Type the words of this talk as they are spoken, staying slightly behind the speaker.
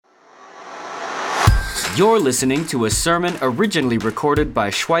You're listening to a sermon originally recorded by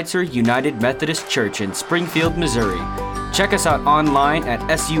Schweitzer United Methodist Church in Springfield, Missouri. Check us out online at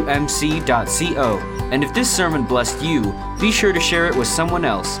sumc.co. And if this sermon blessed you, be sure to share it with someone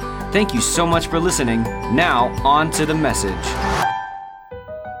else. Thank you so much for listening. Now, on to the message.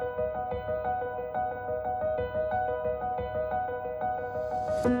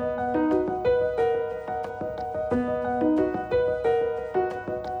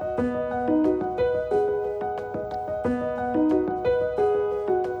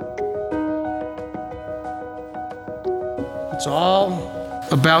 It's all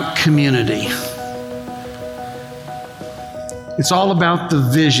about community. It's all about the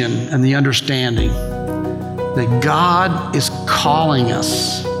vision and the understanding that God is calling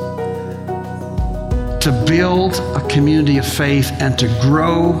us to build a community of faith and to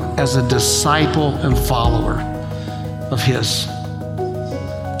grow as a disciple and follower of His.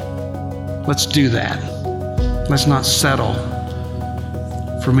 Let's do that. Let's not settle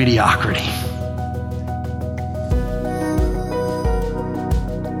for mediocrity.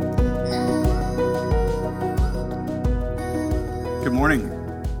 Good morning.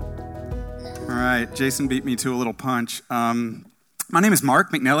 All right, Jason beat me to a little punch. My name is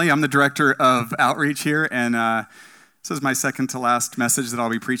McKnelly. I'm the director of outreach here, and this is my second to last message that I'll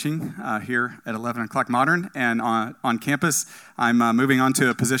be preaching here at 11 o'clock Modern. And on campus, I'm moving on to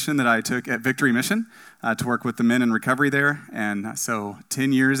a position that I took at Victory Mission to work with the men in recovery there. And so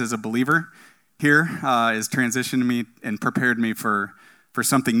 10 years as a believer here has transitioned me and prepared me for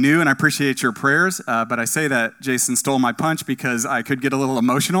something new, and I appreciate your prayers, but I say that Jason stole my punch because I could get a little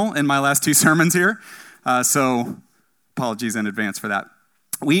emotional in my last two sermons here, so apologies in advance for that.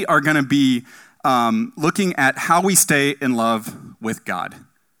 We are going to be looking at how we stay in love with God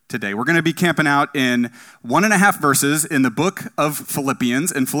today. We're going to be camping out in 1.5 verses in the book of Philippians,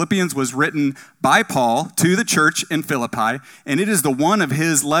 and Philippians was written by Paul to the church in Philippi, and it is the one of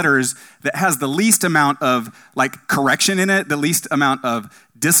his letters that has the least amount of correction in it, the least amount of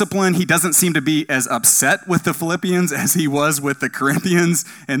discipline. He doesn't seem to be as upset with the Philippians as he was with the Corinthians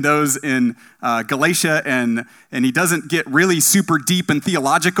and those in Galatia, and he doesn't get really super deep and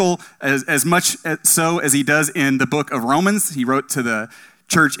theological as much so as he does in the book of Romans. He wrote to the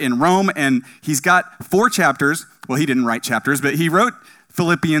church in Rome, and he's got 4 chapters. Well, he didn't write chapters, but he wrote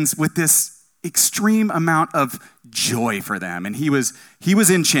Philippians with this extreme amount of joy for them. And he was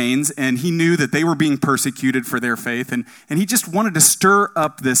in chains, and he knew that they were being persecuted for their faith, and he just wanted to stir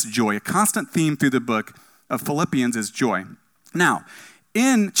up this joy. A constant theme through the book of Philippians is joy. Now,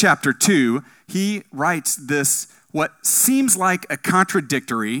 in chapter 2, he writes this, what seems like a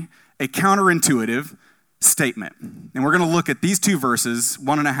contradictory, a counterintuitive statement. And we're going to look at these 2 verses,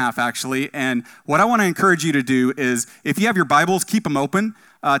 1.5 actually, and what I want to encourage you to do is, if you have your Bibles, keep them open.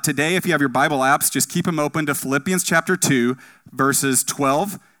 Today, if you have your Bible apps, just keep them open to Philippians chapter 2, verses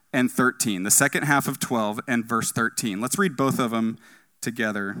 12 and 13, the second half of 12 and verse 13. Let's read both of them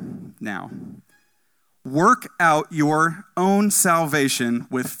together now. Work out your own salvation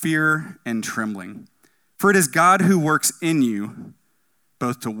with fear and trembling, for it is God who works in you,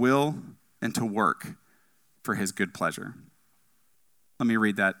 both to will and to work for His good pleasure. Let me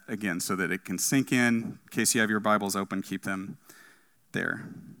read that again so that it can sink in case you have your Bibles open, keep them there.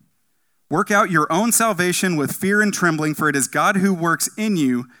 Work out your own salvation with fear and trembling, for it is God who works in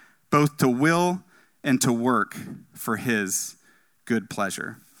you both to will and to work for His good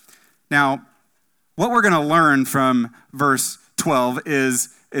pleasure. Now, what we're going to learn from verse 12 is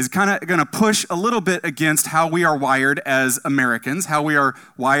kind of going to push a little bit against how we are wired as Americans, how we are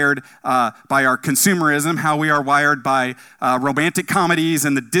wired by our consumerism, how we are wired by romantic comedies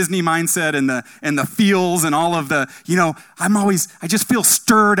and the Disney mindset and the feels and all of the, I just feel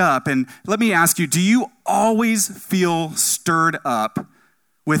stirred up. And let me ask you, do you always feel stirred up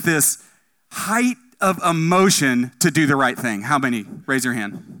with this height of emotion to do the right thing? How many? Raise your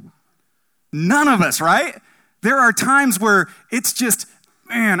hand. None of us, right? There are times where it's just,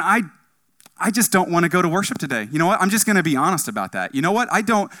 man, I just don't want to go to worship today. You know what? I'm just going to be honest about that. You know what? I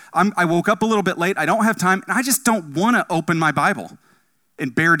woke up a little bit late. I don't have time, and I just don't want to open my Bible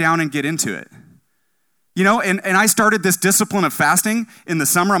and bear down and get into it. And I started this discipline of fasting in the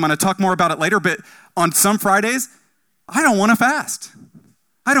summer. I'm going to talk more about it later, but on some Fridays, I don't want to fast.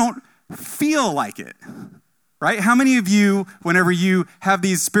 I don't feel like it. Right? How many of you, whenever you have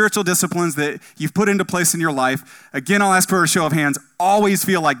these spiritual disciplines that you've put into place in your life, again, I'll ask for a show of hands, always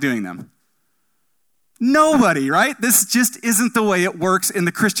feel like doing them? Nobody, right? This just isn't the way it works in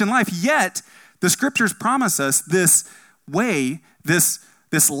the Christian life. Yet, the scriptures promise us this way, this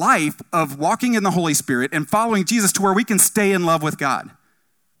life of walking in the Holy Spirit and following Jesus to where we can stay in love with God.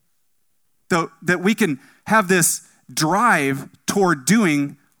 that we can have this drive toward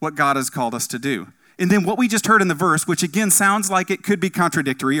doing what God has called us to do. And then what we just heard in the verse, which again sounds like it could be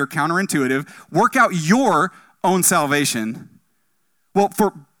contradictory or counterintuitive, work out your own salvation. Well,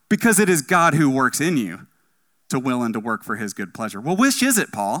 because it is God who works in you to will and to work for his good pleasure. Well, which is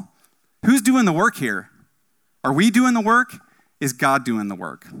it, Paul? Who's doing the work here? Are we doing the work? Is God doing the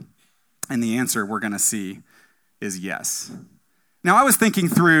work? And the answer we're going to see is yes. Now, I was thinking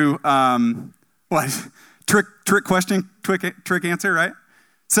through, trick question, trick answer, right?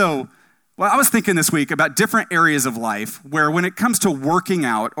 So, I was thinking this week about different areas of life where when it comes to working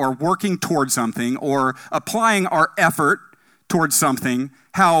out or working towards something or applying our effort towards something,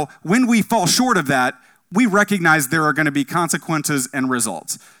 how when we fall short of that, we recognize there are going to be consequences and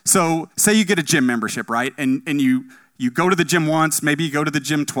results. So say you get a gym membership, right? And you go to the gym once, maybe you go to the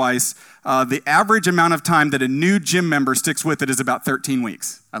gym twice. The average amount of time that a new gym member sticks with it is about 13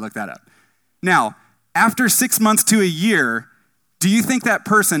 weeks. I looked that up. Now, after 6 months to a year, do you think that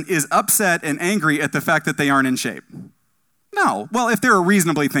person is upset and angry at the fact that they aren't in shape? No. Well, if they're a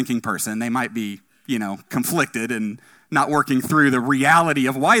reasonably thinking person, they might be, conflicted and not working through the reality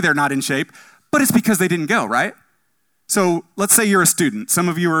of why they're not in shape, but it's because they didn't go, right? So let's say you're a student. Some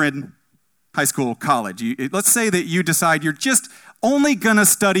of you are in high school, college. Let's say that you decide you're just only going to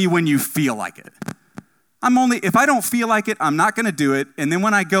study when you feel like it. If I don't feel like it, I'm not going to do it. And then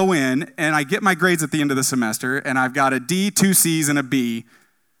when I go in and I get my grades at the end of the semester and I've got a D, 2 C's, and a B,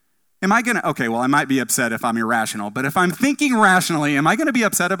 I might be upset if I'm irrational. But if I'm thinking rationally, am I going to be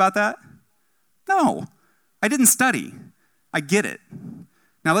upset about that? No. I didn't study. I get it.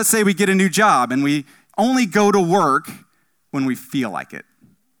 Now, let's say we get a new job and we only go to work when we feel like it.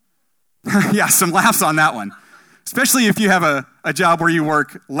 Yeah, some laughs on that one. Especially if you have a job where you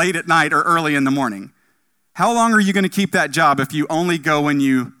work late at night or early in the morning. How long are you going to keep that job if you only go when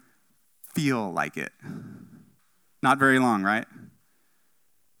you feel like it? Not very long, right?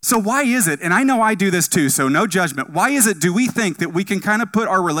 So why is it, and I know I do this too, so no judgment, why is it do we think that we can kind of put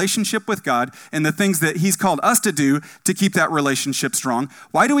our relationship with God and the things that he's called us to do to keep that relationship strong?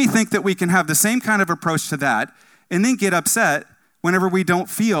 Why do we think that we can have the same kind of approach to that and then get upset whenever we don't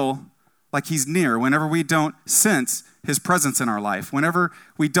feel like he's near, whenever we don't sense his presence in our life, whenever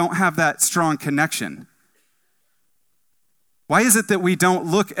we don't have that strong connection? Why is it that we don't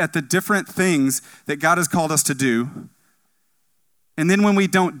look at the different things that God has called us to do, and then when we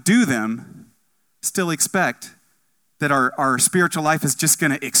don't do them, still expect that our spiritual life is just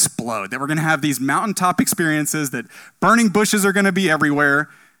going to explode, that we're going to have these mountaintop experiences, that burning bushes are going to be everywhere.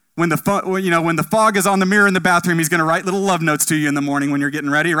 When the fog is on the mirror in the bathroom, he's going to write little love notes to you in the morning when you're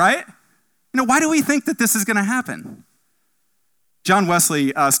getting ready, right? Why do we think that this is going to happen? John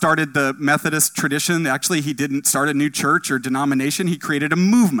Wesley started the Methodist tradition. Actually, he didn't start a new church or denomination. He created a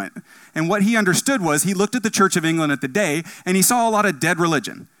movement. And what he understood was he looked at the Church of England at the day, and he saw a lot of dead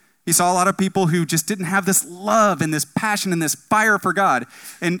religion. He saw a lot of people who just didn't have this love and this passion and this fire for God.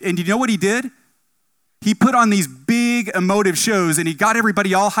 And you know what he did? He put on these big emotive shows, and he got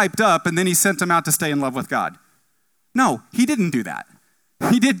everybody all hyped up, and then he sent them out to stay in love with God. No, he didn't do that.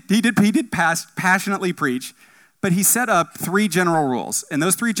 He did passionately preach. But he set up 3 general rules. And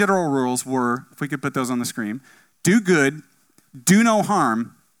those 3 general rules were, if we could put those on the screen, do good, do no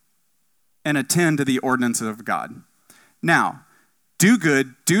harm, and attend to the ordinances of God. Now, do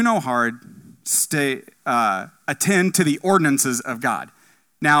good, do no harm, attend to the ordinances of God.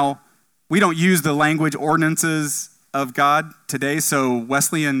 Now, we don't use the language ordinances of God today, so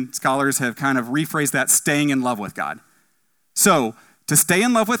Wesleyan scholars have kind of rephrased that staying in love with God. So, to stay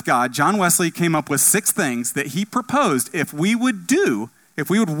in love with God, John Wesley came up with 6 things that he proposed if we would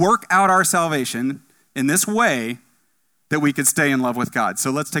work out our salvation in this way, that we could stay in love with God.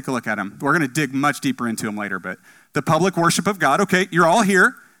 So let's take a look at them. We're going to dig much deeper into them later, but the public worship of God. Okay, you're all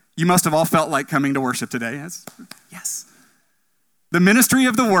here. You must have all felt like coming to worship today. Yes. The ministry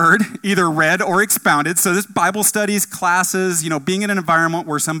of the word, either read or expounded. So this Bible studies, classes, being in an environment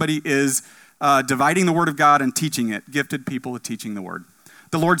where somebody is dividing the word of God and teaching it, gifted people at teaching the word.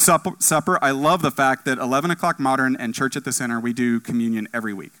 The Lord's Supper, I love the fact that 11 o'clock Modern and Church at the Center, we do communion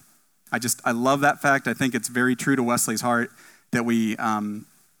every week. I love that fact. I think it's very true to Wesley's heart that we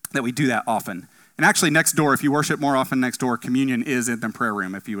do that often. And actually next door, if you worship more often next door, communion is in the prayer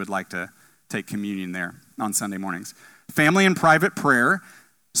room if you would like to take communion there on Sunday mornings. Family and private prayer,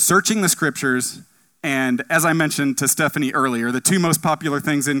 searching the scriptures, and as I mentioned to Stephanie earlier, the 2 most popular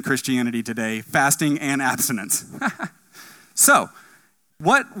things in Christianity today, fasting and abstinence. So,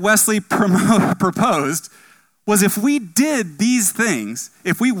 what Wesley proposed was if we did these things,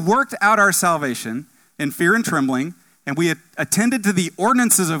 if we worked out our salvation in fear and trembling, and we attended to the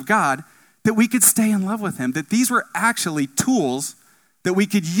ordinances of God, that we could stay in love with him, that these were actually tools that we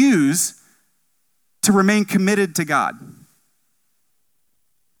could use to remain committed to God.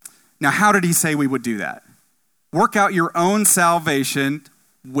 Now, how did he say we would do that? Work out your own salvation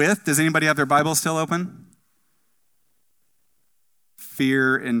with, does anybody have their Bible still open?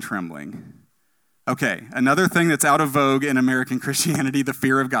 Fear and trembling. Okay, another thing that's out of vogue in American Christianity, the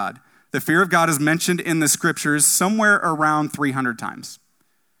fear of God. The fear of God is mentioned in the scriptures somewhere around 300 times.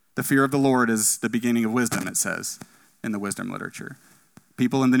 The fear of the Lord is the beginning of wisdom, it says in the wisdom literature.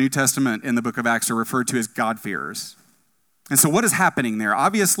 People in the New Testament in the book of Acts are referred to as God-fearers. And so what is happening there?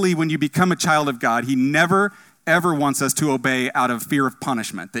 Obviously, when you become a child of God, he never, ever wants us to obey out of fear of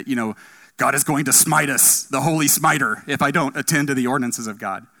punishment, that, God is going to smite us, the holy smiter, if I don't attend to the ordinances of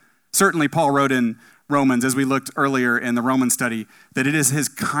God. Certainly, Paul wrote in Romans, as we looked earlier in the Roman study, that it is his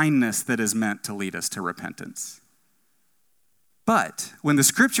kindness that is meant to lead us to repentance. But when the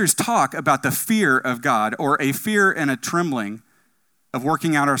scriptures talk about the fear of God, or a fear and a trembling of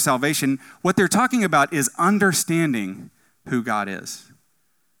working out our salvation, what they're talking about is understanding who God is.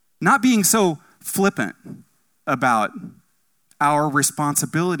 Not being so flippant about our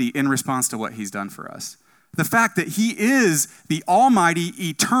responsibility in response to what he's done for us. The fact that he is the almighty,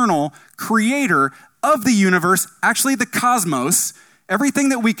 eternal creator of the universe, actually the cosmos, everything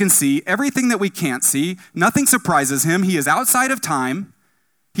that we can see, everything that we can't see, nothing surprises him. He is outside of time.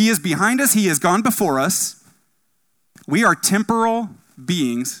 He is behind us. He has gone before us. We are temporal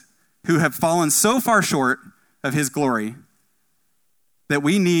beings who have fallen so far short of his glory that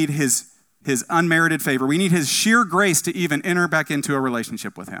we need his unmerited favor. We need his sheer grace to even enter back into a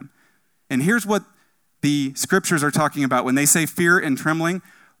relationship with him. And here's what the scriptures are talking about when they say fear and trembling.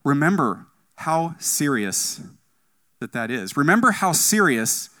 Remember how serious that is. Remember how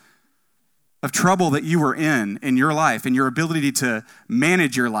serious of trouble that you were in your life, and your ability to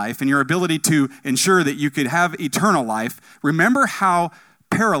manage your life, and your ability to ensure that you could have eternal life. Remember how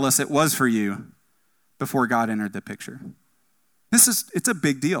perilous it was for you before God entered the picture. It's a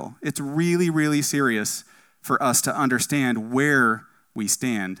big deal. It's really, really serious for us to understand where we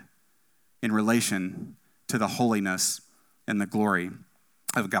stand in relation to the holiness and the glory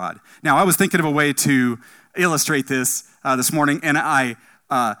of God. Now, I was thinking of a way to illustrate this morning, and I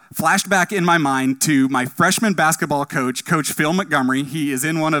flashed back in my mind to my freshman basketball coach, Coach Phil Montgomery. He is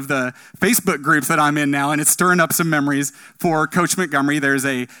in one of the Facebook groups that I'm in now, and it's stirring up some memories for Coach Montgomery. There's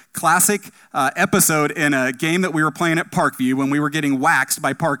a classic episode in a game that we were playing at Parkview when we were getting waxed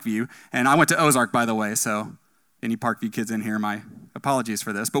by Parkview, and I went to Ozark, by the way, so any Parkview kids in here, my apologies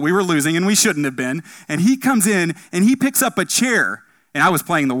for this, but we were losing, and we shouldn't have been, and he comes in, and he picks up a chair, and I was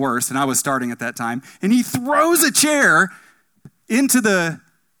playing the worst, and I was starting at that time, and he throws a chair into the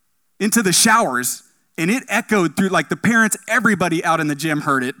showers, and it echoed through, like the parents, everybody out in the gym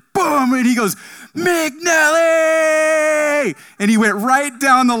heard it. Boom! And he goes, McKnelly! And he went right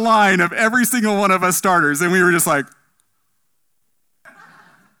down the line of every single one of us starters, and we were just like,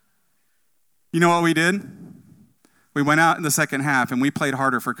 you know what we did? We went out in the second half, and we played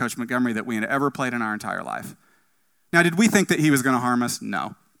harder for Coach Montgomery than we had ever played in our entire life. Now, did we think that he was going to harm us?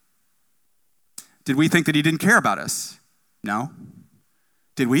 No. Did we think that he didn't care about us? No.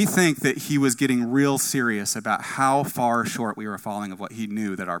 Did we think that he was getting real serious about how far short we were falling of what he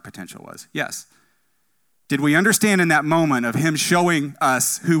knew that our potential was? Yes. Did we understand in that moment of him showing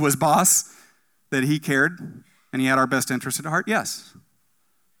us who was boss that he cared and he had our best interest at heart? Yes.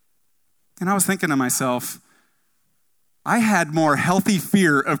 And I was thinking to myself, I had more healthy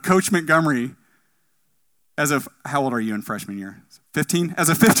fear of Coach Montgomery how old are you in freshman year? 15? As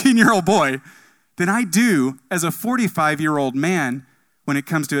a 15-year-old boy than I do as a 45-year-old man when it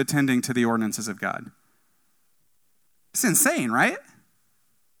comes to attending to the ordinances of God. It's insane, right?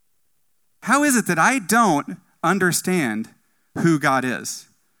 How is it that I don't understand who God is?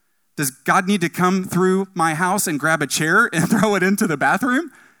 Does God need to come through my house and grab a chair and throw it into the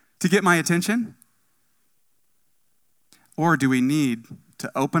bathroom to get my attention? Or do we need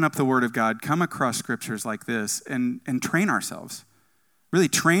to open up the Word of God, come across scriptures like this, and train ourselves? Really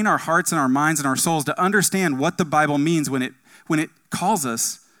train our hearts and our minds and our souls to understand what the Bible means when it calls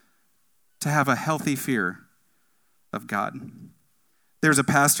us to have a healthy fear of God. There's a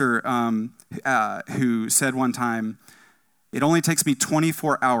pastor who said one time, "It only takes me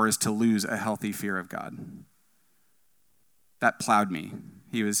 24 hours to lose a healthy fear of God." That plowed me.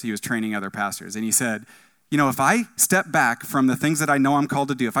 He was training other pastors, and he said, if I step back from the things that I know I'm called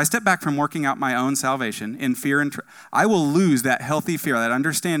to do, if I step back from working out my own salvation in fear I will lose that healthy fear, that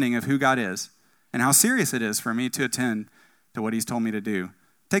understanding of who God is and how serious it is for me to attend to what he's told me to do.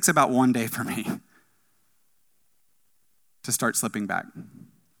 It takes about one day for me to start slipping back.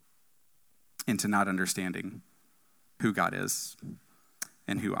 into not understanding who God is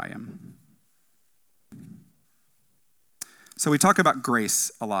and who I am. So we talk about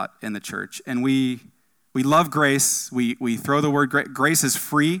grace a lot in the church, and we love grace. We throw the word grace is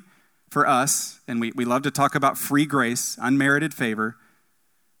free for us, and we love to talk about free grace, unmerited favor.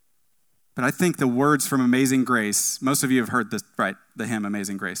 But I think the words from Amazing Grace, most of you have heard this, right? The hymn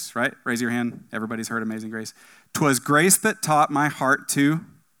Amazing Grace, right? Raise your hand. Everybody's heard Amazing Grace. 'Twas grace that taught my heart to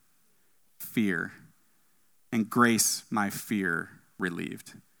fear, and grace my fear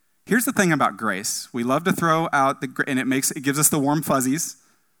relieved. Here's the thing about grace. We love to throw out and it gives us the warm fuzzies.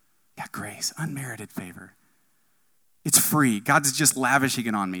 Yeah, grace, unmerited favor. It's free. God's just lavishing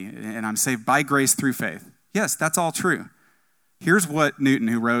it on me, and I'm saved by grace through faith. Yes, that's all true. Here's what Newton,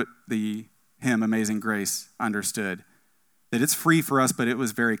 who wrote the hymn Amazing Grace, understood. That it's free for us, but it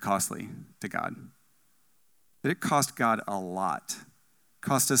was very costly to God. That it cost God a lot. It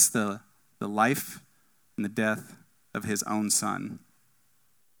cost us the life and the death of his own son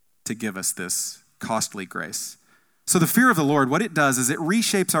to give us this costly grace. So the fear of the Lord, what it does is it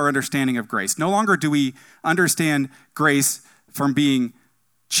reshapes our understanding of grace. No longer do we understand grace from being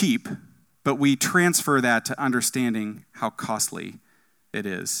cheap, but we transfer that to understanding how costly it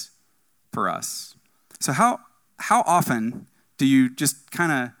is for us. So how often do you just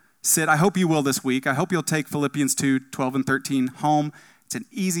kind of sit? I hope you will this week. I hope you'll take Philippians 2:12 and 13 home. It's an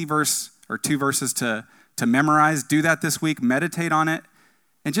easy verse or two verses to memorize. Do that this week. Meditate on it.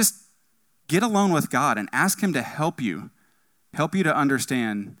 And just get alone with God and ask him to help you to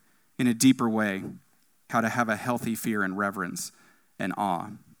understand in a deeper way how to have a healthy fear and reverence and awe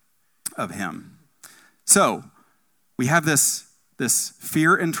of him. So we have this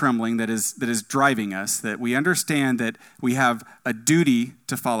fear and trembling that is driving us, that we understand that we have a duty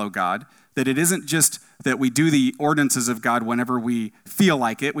to follow God, that it isn't just that we do the ordinances of God whenever we feel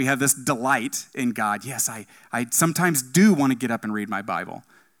like it. We have this delight in God. Yes, I sometimes do want to get up and read my Bible.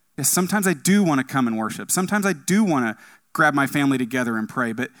 Yes, sometimes I do want to come and worship. Sometimes I do want to grab my family together and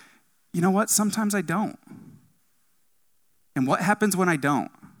pray. But you know what? Sometimes I don't. And what happens when I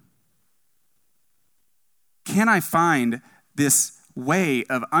don't? Can I find this way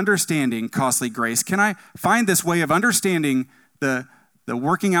of understanding costly grace? Can I find this way of understanding the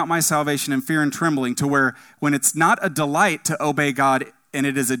working out my salvation in fear and trembling, to where when it's not a delight to obey God and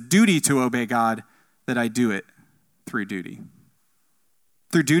it is a duty to obey God, that I do it through duty?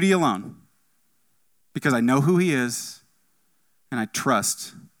 Through duty alone, because I know who he is and I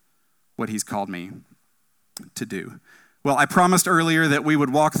trust what he's called me to do. Well, I promised earlier that we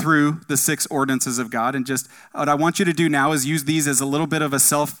would walk through the 6 ordinances of God, and just what I want you to do now is use these as a little bit of a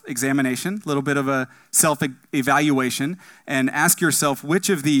self-examination, a little bit of a self-evaluation, and ask yourself, which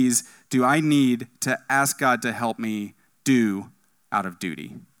of these do I need to ask God to help me do out of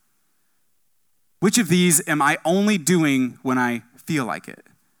duty? Which of these am I only doing when I feel like it,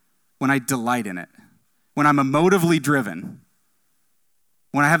 when I delight in it, when I'm emotively driven,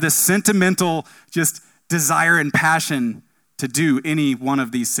 when I have this sentimental just desire and passion to do any one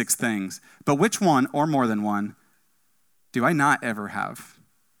of these 6 things? But which one, or more than one, do I not ever have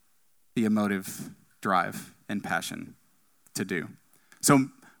the emotive drive and passion to do? So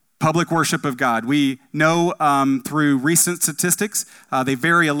public worship of God. We know through recent statistics, they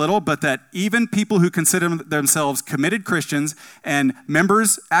vary a little, but that even people who consider themselves committed Christians and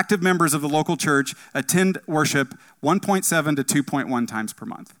active members of the local church, attend worship 1.7 to 2.1 times per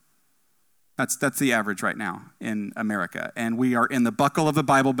month. That's the average right now in America. And we are in the buckle of the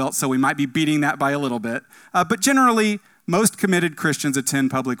Bible Belt, so we might be beating that by a little bit. But generally, most committed Christians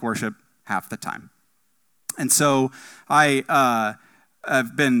attend public worship half the time. And so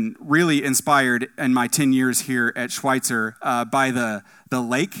I've been really inspired in my 10 years here at Schweitzer by the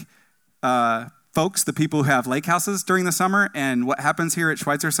lake folks, the people who have lake houses during the summer. And what happens here at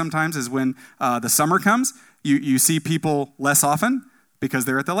Schweitzer sometimes is when the summer comes, you see people less often because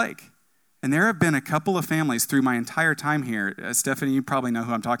they're at the lake. And there have been a couple of families through my entire time here, Stephanie, you probably know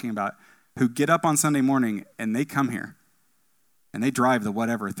who I'm talking about, who get up on Sunday morning and they come here. And they drive the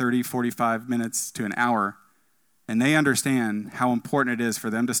 30, 45 minutes to an hour. And they understand how important it is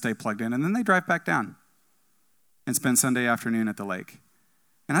for them to stay plugged in. And then they drive back down and spend Sunday afternoon at the lake.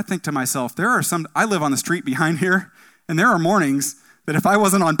 And I think to myself, I live on the street behind here, and there are mornings that if I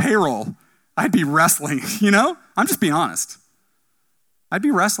wasn't on payroll, I'd be wrestling, I'm just being honest. I'd be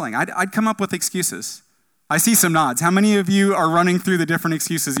wrestling. I'd come up with excuses. I see some nods. How many of you are running through the different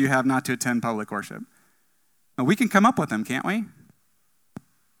excuses you have not to attend public worship? Now, we can come up with them, can't we?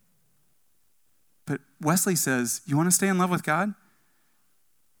 But Wesley says, you want to stay in love with God?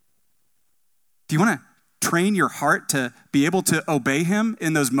 Do you want to train your heart to be able to obey him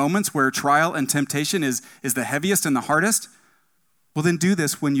in those moments where trial and temptation is the heaviest and the hardest, well, then do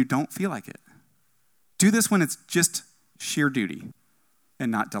this when you don't feel like it. Do this when it's just sheer duty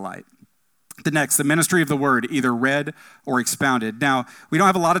and not delight. The ministry of the word, either read or expounded. Now, we don't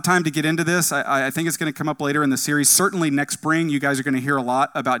have a lot of time to get into this. I think it's going to come up later in the series. Certainly next spring, you guys are going to hear a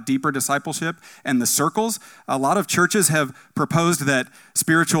lot about deeper discipleship and the circles. A lot of churches have proposed that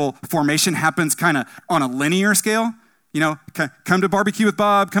spiritual formation happens kind of on a linear scale. You know, come to barbecue with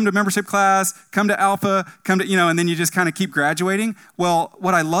Bob, come to membership class, come to Alpha, and then you just kind of keep graduating. Well,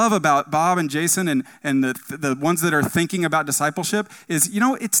 what I love about Bob and Jason and the ones that are thinking about discipleship is,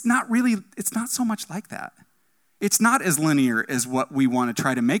 it's not so much like that. It's not as linear as what we want to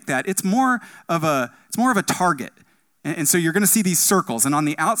try to make that. It's more of a target. And so you're going to see these circles, and on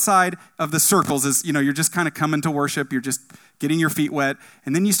the outside of the circles is, you're just kind of coming to worship, you're just getting your feet wet,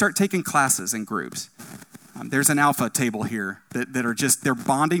 and then you start taking classes in groups. There's an alpha table here that are they're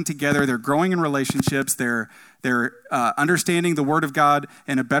bonding together, they're growing in relationships, they're understanding the Word of God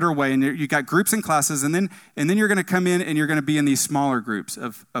in a better way, and you got groups and classes, and then you're going to come in and you're going to be in these smaller groups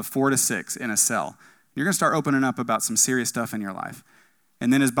of 4 to 6 in a cell. You're going to start opening up about some serious stuff in your life.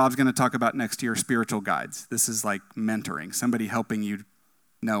 And then as Bob's going to talk about next year, spiritual guides. This is like mentoring, somebody helping you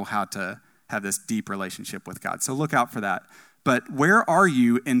know how to have this deep relationship with God. So look out for that. But where are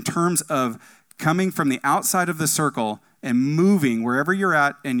you in terms of coming from the outside of the circle and moving wherever you're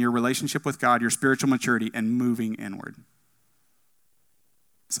at in your relationship with God, your spiritual maturity, and moving inward?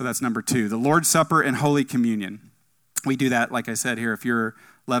 So that's number 2, the Lord's Supper and Holy Communion. We do that, like I said here, if you're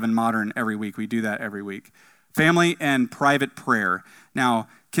 11 Modern every week, we do that every week. Family and private prayer. Now,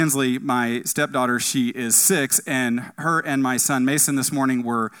 Kinsley, my stepdaughter, she is 6, and her and my son Mason this morning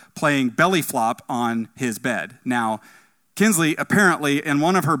were playing belly flop on his bed. Now, Kinsley, apparently, in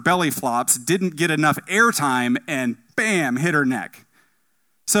one of her belly flops, didn't get enough airtime and bam, hit her neck.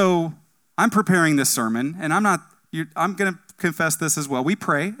 So I'm preparing this sermon, and I'm going to confess this as well. We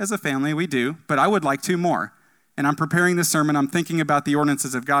pray as a family, we do, but I would like to more. And I'm preparing this sermon. I'm thinking about the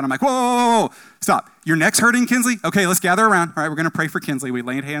ordinances of God. I'm like, whoa, stop. Your neck's hurting, Kinsley? Okay, let's gather around. All right, we're going to pray for Kinsley. We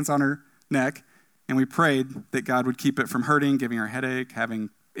laid hands on her neck, and we prayed that God would keep it from hurting, giving her a headache, having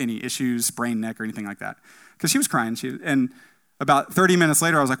any issues, sprained neck, or anything like that. Because she was crying. And about 30 minutes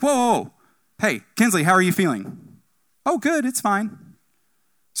later, I was like, whoa. Hey, Kinsley, how are you feeling? Oh, good, it's fine.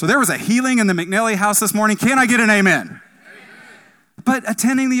 So there was a healing in the McKnelly house this morning. Can I get an amen? Amen. But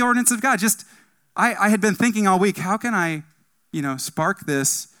attending the ordinance of God, I had been thinking all week, how can I, spark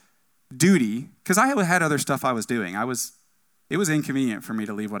this duty? Because I had other stuff I was doing. It was inconvenient for me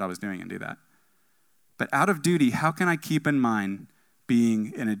to leave what I was doing and do that. But out of duty, how can I keep in mind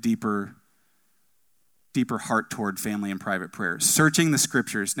being in a deeper heart toward family and private prayer? Searching the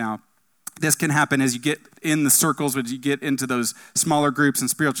scriptures. Now, this can happen as you get in the circles, as you get into those smaller groups and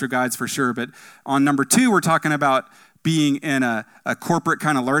spiritual guides for sure. But on number 2, we're talking about being in a corporate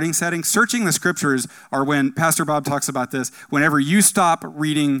kind of learning setting. Searching the scriptures are when, Pastor Bob talks about this, whenever you stop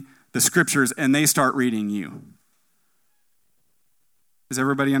reading the scriptures and they start reading you. Does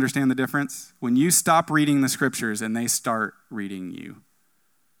everybody understand the difference? When you stop reading the scriptures and they start reading you.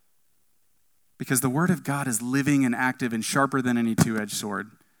 Because the Word of God is living and active and sharper than any two-edged sword.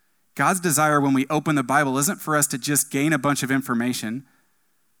 God's desire when we open the Bible isn't for us to just gain a bunch of information,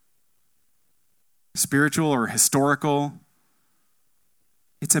 spiritual or historical.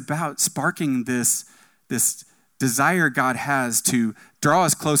 It's about sparking this desire God has to draw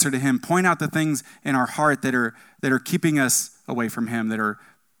us closer to Him, point out the things in our heart that are keeping us away from Him, that are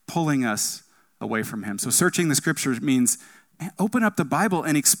pulling us away from Him. So searching the scriptures means open up the Bible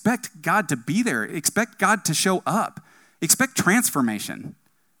and expect God to be there. Expect God to show up. Expect transformation,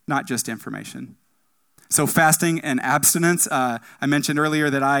 not just information. So fasting and abstinence. I mentioned earlier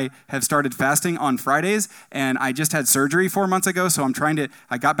that I have started fasting on Fridays, and I just had surgery 4 months ago, so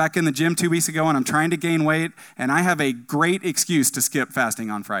I got back in the gym 2 weeks ago, and I'm trying to gain weight, and I have a great excuse to skip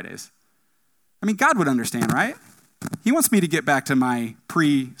fasting on Fridays. I mean, God would understand, right? He wants me to get back to my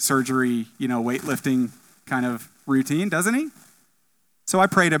pre-surgery, weightlifting kind of routine, doesn't he? So I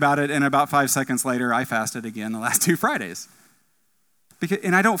prayed about it, and about 5 seconds later, I fasted again the last 2 Fridays.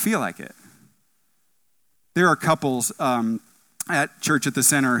 And I don't feel like it. There are couples at Church at the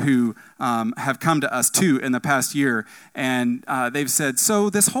Center who have come to us too in the past year, and they've said, so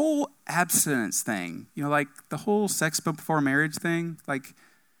this whole abstinence thing, like the whole sex before marriage thing, like,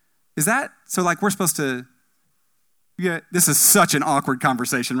 is that, so like we're supposed to Yeah, this is such an awkward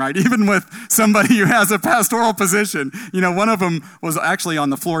conversation, right? Even with somebody who has a pastoral position. One of them was actually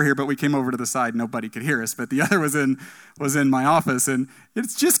on the floor here, but we came over to the side. Nobody could hear us. But the other was in my office, and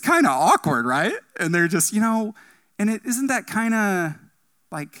it's just kind of awkward, right? And they're just, and isn't that kind of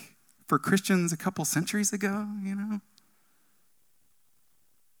like for Christians a couple centuries ago, And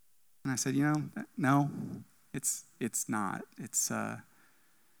I said, no, it's not. It's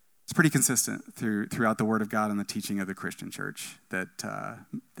pretty consistent throughout the Word of God and the teaching of the Christian church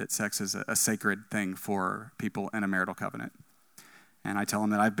that sex is a sacred thing for people in a marital covenant. And I tell them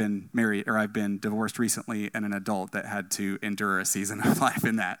that I've been married or I've been divorced recently and an adult that had to endure a season of life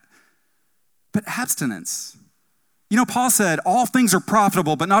in that. But abstinence. Paul said, all things are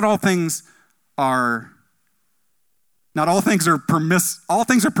profitable, but all things are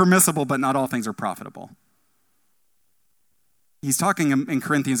permissible, but not all things are profitable. He's talking in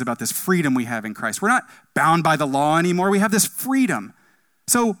Corinthians about this freedom we have in Christ. We're not bound by the law anymore. We have this freedom.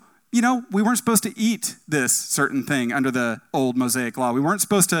 So, we weren't supposed to eat this certain thing under the old Mosaic law. We weren't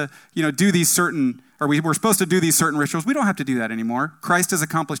supposed to, do these certain, or we were supposed to do these certain rituals. We don't have to do that anymore. Christ has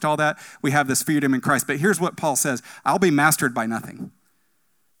accomplished all that. We have this freedom in Christ. But here's what Paul says. I'll be mastered by nothing.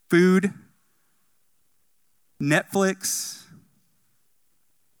 Food, Netflix,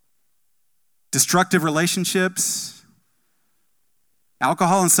 destructive relationships,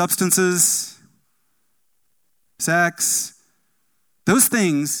 alcohol and substances, sex, those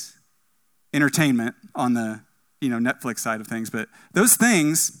things, entertainment on the Netflix side of things, but those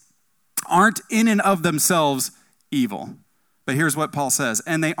things aren't in and of themselves evil. But here's what Paul says,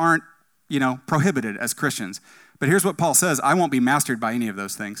 and they aren't, prohibited as Christians. But here's what Paul says, I won't be mastered by any of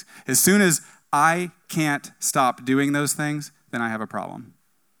those things. As soon as I can't stop doing those things, then I have a problem.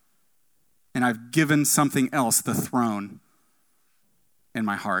 And I've given something else the throne in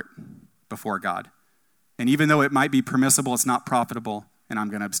my heart before God. And even though it might be permissible, it's not profitable, and I'm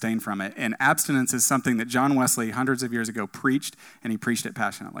going to abstain from it. And abstinence is something that John Wesley, hundreds of years ago, preached, and he preached it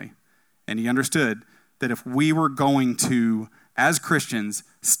passionately. And he understood that if we were going to, as Christians,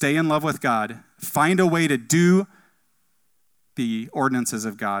 stay in love with God, find a way to do the ordinances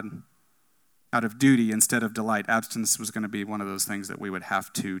of God out of duty instead of delight, abstinence was going to be one of those things that we would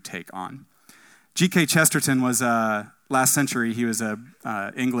have to take on. G.K. Chesterton was last century, he was an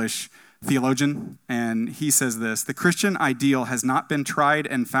English theologian, and he says this, the Christian ideal has not been tried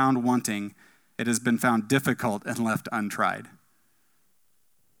and found wanting. It has been found difficult and left untried.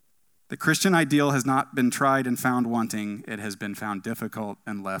 The Christian ideal has not been tried and found wanting. It has been found difficult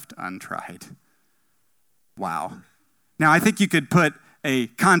and left untried. Wow. Now, I think you could put a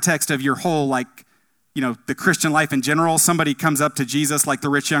context of your whole, the Christian life in general. Somebody comes up to Jesus like the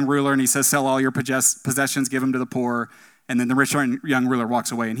rich young ruler and he says, sell all your possessions, give them to the poor. And then the rich young ruler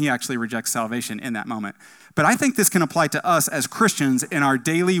walks away and he actually rejects salvation in that moment. But I think this can apply to us as Christians in our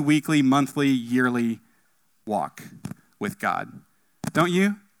daily, weekly, monthly, yearly walk with God. Don't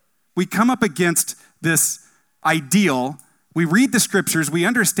you? We come up against this ideal. We read the scriptures. We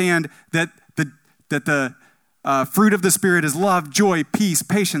understand that the fruit of the Spirit is love, joy, peace,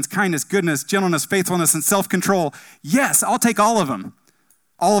 patience, kindness, goodness, gentleness, faithfulness, and self-control. Yes, I'll take all of them.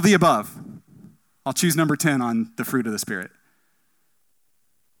 All of the above. I'll choose number 10 on the fruit of the Spirit.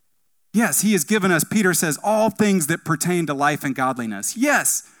 Yes, he has given us, Peter says, all things that pertain to life and godliness.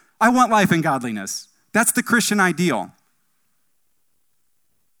 Yes, I want life and godliness. That's the Christian ideal.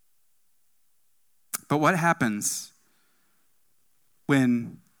 But what happens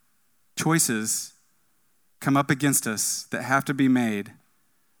when choices come up against us that have to be made,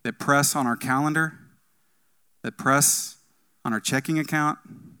 that press on our calendar, that press on our checking account,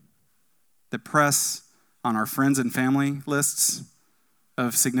 that press on our friends and family lists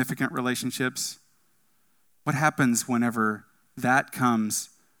of significant relationships? What happens whenever that comes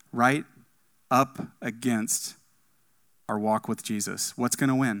right up against our walk with Jesus? What's going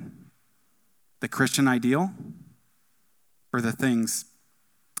to win? The Christian ideal or the things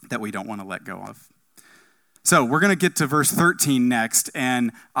that we don't want to let go of? So we're going to get to verse 13 next,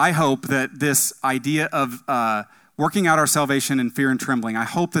 and I hope that this idea of working out our salvation in fear and trembling, I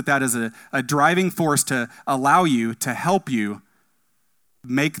hope that is a driving force to allow you, to help you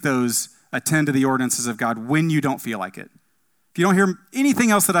make those attend to the ordinances of God when you don't feel like it. If you don't hear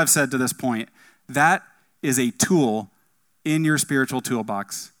anything else that I've said to this point, that is a tool in your spiritual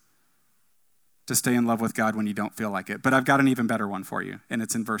toolbox to stay in love with God when you don't feel like it. But I've got an even better one for you, and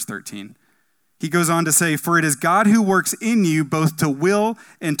it's in verse 13. He goes on to say, for it is God who works in you both to will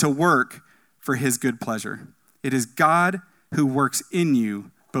and to work for his good pleasure. It is God who works in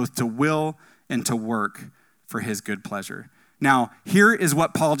you both to will and to work for his good pleasure. Now, here is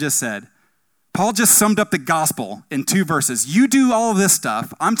what Paul just said. Paul just summed up the gospel in 2 verses. You do all of this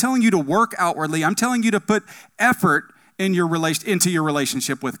stuff. I'm telling you to work outwardly. I'm telling you to put effort into your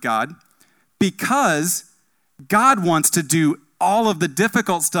relationship with God, because God wants to do all of the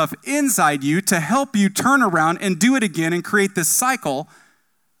difficult stuff inside you to help you turn around and do it again and create this cycle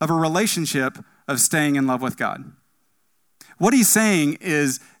of a relationship of staying in love with God. What he's saying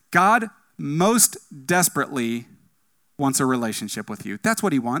is God most desperately wants a relationship with you. That's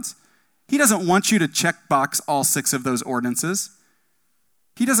what he wants. He doesn't want you to check box all 6 of those ordinances.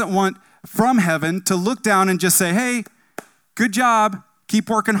 He doesn't want from heaven to look down and just say, hey, good job, keep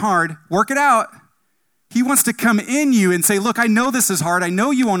working hard, work it out. He wants to come in you and say, look, I know this is hard. I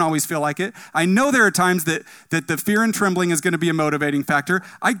know you won't always feel like it. I know there are times that the fear and trembling is going to be a motivating factor.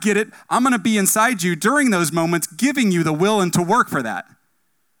 I get it. I'm going to be inside you during those moments, giving you the will and to work for that.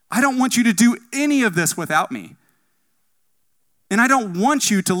 I don't want you to do any of this without me. And I don't want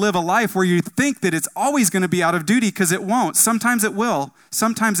you to live a life where you think that it's always going to be out of duty, because it won't. Sometimes it will,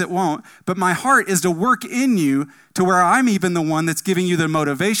 sometimes it won't. But my heart is to work in you to where I'm even the one that's giving you the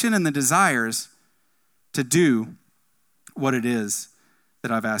motivation and the desires to do what it is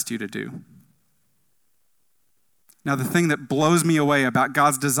that I've asked you to do. Now, the thing that blows me away about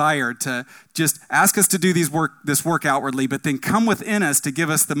God's desire to just ask us to do this work outwardly, but then come within us to give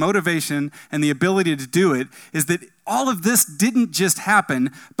us the motivation and the ability to do it, is that all of this didn't just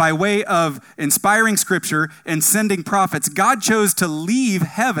happen by way of inspiring scripture and sending prophets. God chose to leave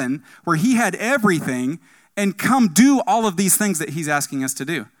heaven where he had everything and come do all of these things that he's asking us to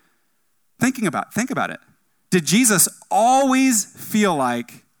do. Think about it. Did Jesus always feel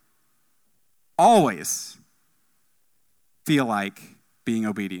like being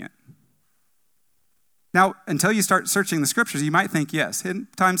obedient? Now, until you start searching the scriptures, you might think yes. In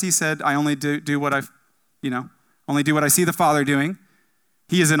times he said, I only do what only do what I see the Father doing.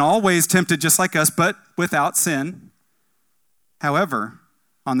 He is in all ways tempted just like us, but without sin. However,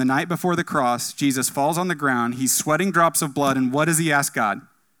 on the night before the cross, Jesus falls on the ground. He's sweating drops of blood, and what does he ask God?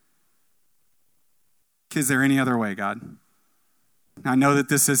 Is there any other way, God? I know that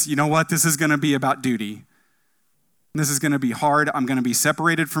this is going to be about duty. This is going to be hard. I'm going to be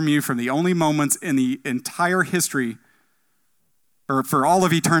separated from you from the only moments in the entire history, or for all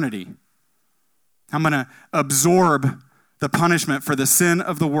of eternity. I'm going to absorb the punishment for the sin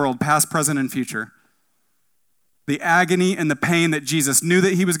of the world, past, present, and future. The agony and the pain that Jesus knew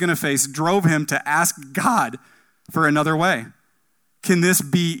that he was going to face drove him to ask God for another way. Can this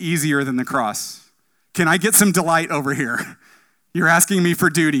be easier than the cross? Can I get some delight over here? You're asking me for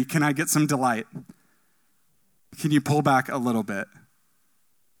duty. Can I get some delight? Can you pull back a little bit?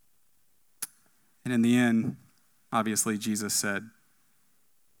 And in the end, obviously, Jesus said,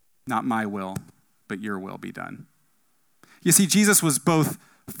 not my will, but your will be done. You see, Jesus was both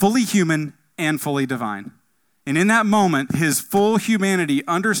fully human and fully divine. And in that moment, his full humanity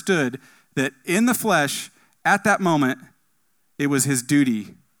understood that in the flesh, at that moment, it was his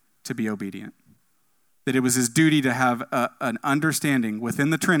duty to be obedient. That it was his duty to have an understanding within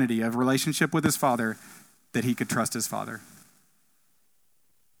the Trinity of relationship with his Father, that he could trust his Father,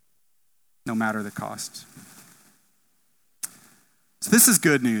 no matter the cost. So this is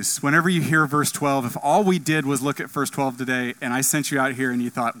good news. Whenever you hear verse 12, if all we did was look at verse 12 today, and I sent you out here and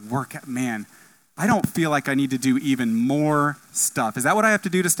you thought, man, I don't feel like I need to do even more stuff. Is that what I have to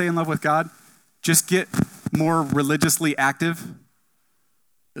do to stay in love with God? Just get more religiously active?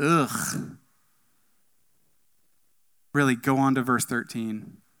 Ugh. Really, go on to verse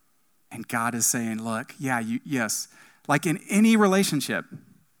 13. And God is saying, look, yes, like in any relationship,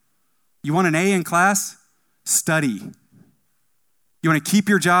 you want an A in class? Study. You want to keep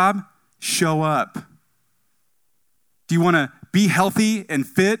your job? Show up. Do you want to be healthy and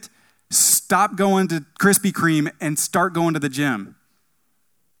fit? Stop going to Krispy Kreme and start going to the gym.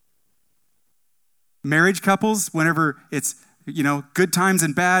 Marriage couples, whenever it's, good times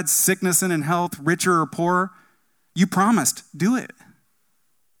and bad, sickness and in health, richer or poorer, you promised, do it.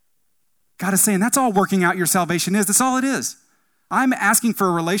 God is saying that's all working out your salvation is. That's all it is. I'm asking for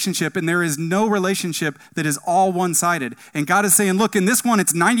a relationship, and there is no relationship that is all one-sided. And God is saying, look, in this one,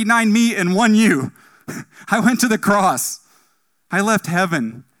 it's 99 me and 1 you. I went to the cross. I left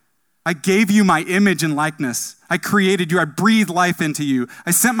heaven. I gave you my image and likeness. I created you. I breathed life into you.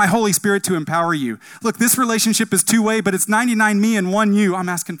 I sent my Holy Spirit to empower you. Look, this relationship is two-way, but it's 99 me and 1 you. I'm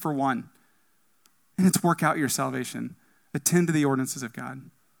asking for 1. And it's work out your salvation. Attend to the ordinances of God.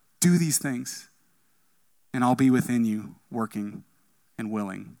 Do these things, and I'll be within you, working and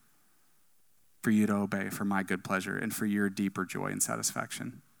willing for you to obey for my good pleasure and for your deeper joy and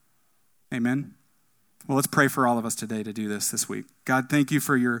satisfaction. Amen? Well, let's pray for all of us today to do this week. God, thank you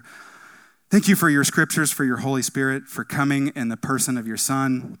for your Thank you for your scriptures, for your Holy Spirit, for coming in the person of your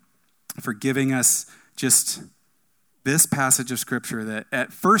Son, for giving us just this passage of Scripture that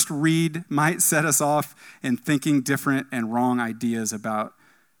at first read might set us off in thinking different and wrong ideas about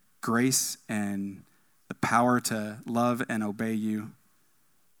grace and the power to love and obey you.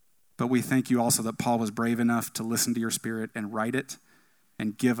 But we thank you also that Paul was brave enough to listen to your Spirit and write it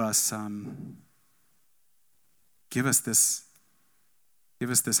and give us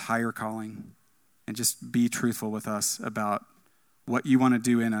this higher calling, and just be truthful with us about what you want to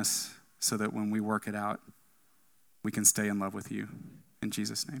do in us so that when we work it out, we can stay in love with you. In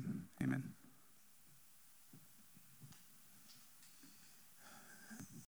Jesus' name.